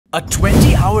A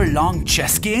 20-hour-long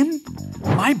chess game?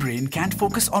 My brain can't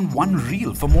focus on one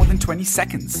reel for more than 20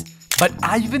 seconds. But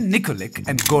Ivan Nikolic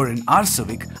and Goran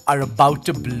Arsovic are about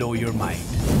to blow your mind.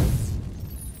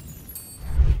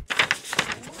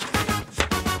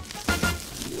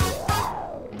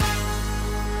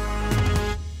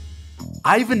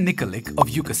 Ivan Nikolic of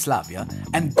Yugoslavia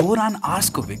and Goran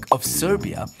Arsovic of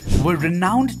Serbia were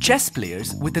renowned chess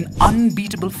players with an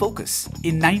unbeatable focus.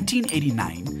 In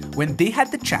 1989, when they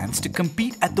had the chance to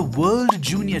compete at the World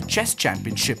Junior Chess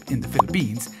Championship in the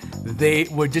Philippines, they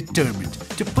were determined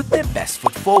to put their best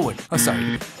foot forward.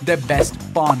 Their best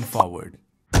pawn forward.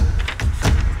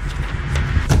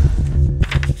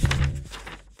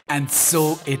 And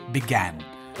so it began.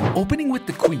 Opening with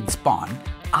the queen's pawn,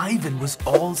 Ivan was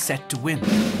all set to win.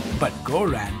 But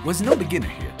Goran was no beginner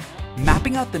here.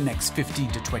 Mapping out the next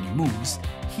 15 to 20 moves,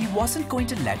 he wasn't going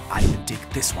to let Ivan take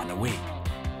this one away.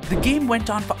 The game went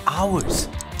on for hours,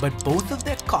 but both of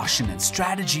their caution and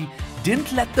strategy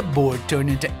didn't let the board turn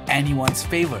into anyone's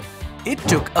favor. It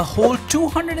took a whole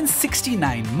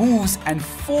 269 moves and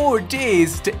 4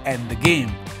 days to end the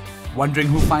game. Wondering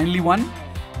who finally won?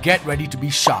 Get ready to be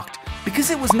shocked,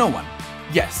 because it was no one.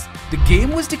 Yes, the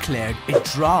game was declared a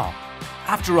draw.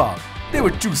 After all, they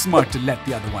were too smart to let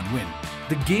the other one win.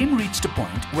 The game reached a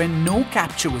point where no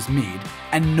capture was made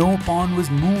and no pawn was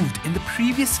moved in the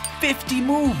previous 50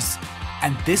 moves.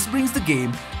 And this brings the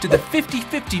game to the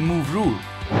 50-50 move rule.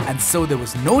 And so there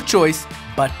was no choice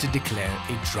but to declare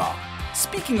a draw.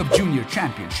 Speaking of junior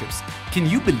championships, can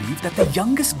you believe that the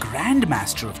youngest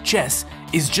grandmaster of chess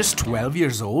is just 12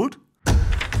 years old?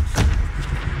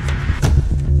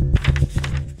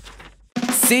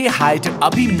 Say hi to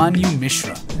Abhimanyu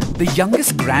Mishra, the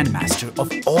youngest grandmaster of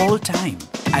all time.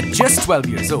 At just 12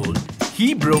 years old,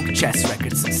 he broke chess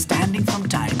records standing from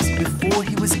times before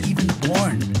he was even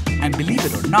born. And believe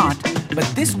it or not, but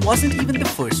this wasn't even the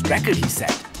first record he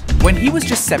set. When he was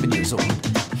just 7 years old,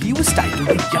 he was titled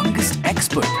the youngest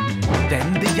expert,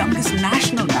 then the youngest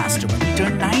national master when he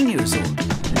turned 9 years old,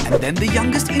 and then the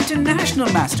youngest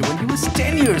international master when he was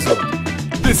 10 years old.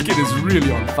 This kid is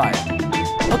really on fire.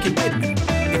 Okay, wait a minute.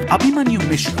 If Abhimanyu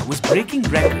Mishra was breaking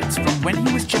records from when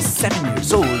he was just 7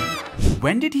 years old,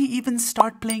 when did he even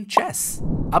start playing chess?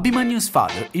 Abhimanyu's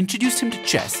father introduced him to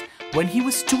chess when he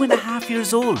was 2.5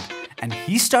 years old, and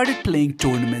he started playing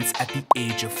tournaments at the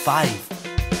age of 5.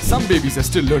 Some babies are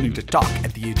still learning to talk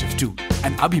at the age of 2,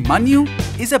 and Abhimanyu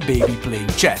is a baby playing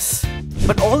chess.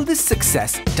 But all this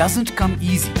success doesn't come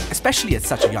easy, especially at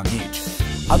such a young age.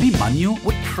 Abhimanyu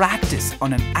would practice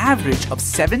on an average of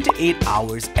 7 to 8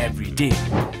 hours every day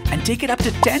and take it up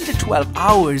to 10 to 12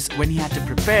 hours when he had to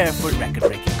prepare for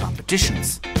record-breaking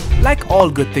competitions. Like all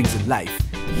good things in life,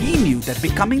 he knew that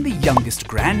becoming the youngest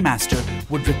grandmaster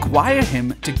would require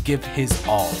him to give his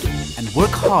all and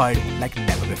work hard like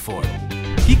never before.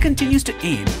 He continues to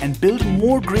aim and build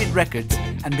more great records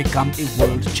and become a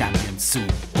world champion soon.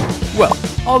 Well,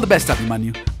 all the best,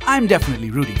 Abhimanyu. I'm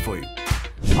definitely rooting for you.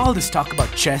 All this talk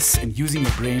about chess and using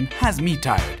your brain has me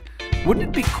tired. Wouldn't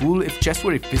it be cool if chess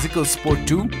were a physical sport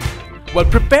too? Well,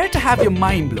 prepare to have your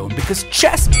mind blown because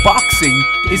chess boxing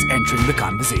is entering the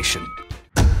conversation.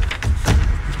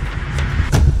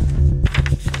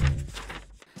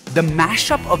 The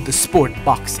mashup of the sport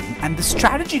boxing and the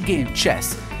strategy game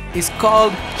chess is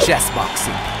called chess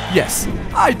boxing. Yes,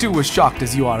 I too was shocked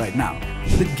as you are right now.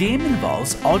 The game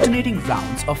involves alternating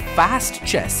rounds of fast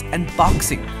chess and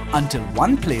boxing until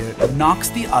one player knocks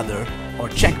the other or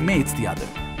checkmates the other.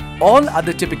 All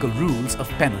other typical rules of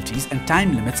penalties and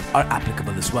time limits are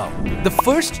applicable as well. The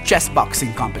first chess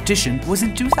boxing competition was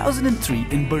in 2003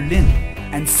 in Berlin,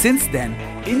 and since then,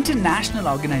 international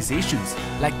organizations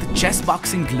like the Chess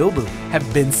Boxing Global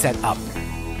have been set up.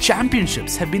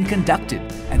 Championships have been conducted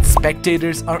and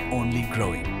spectators are only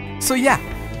growing. So yeah,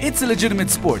 it's a legitimate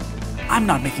sport. I'm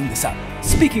not making this up.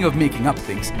 Speaking of making up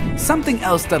things, something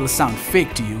else that'll sound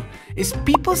fake to you is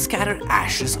people scatter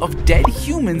ashes of dead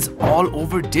humans all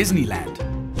over Disneyland.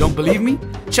 Don't believe me?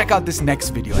 Check out this next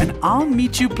video and I'll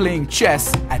meet you playing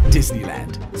chess at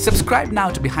Disneyland. Subscribe now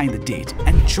to Behind the Date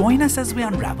and join us as we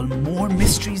unravel more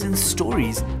mysteries and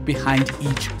stories behind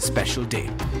each special day.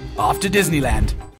 Off to Disneyland!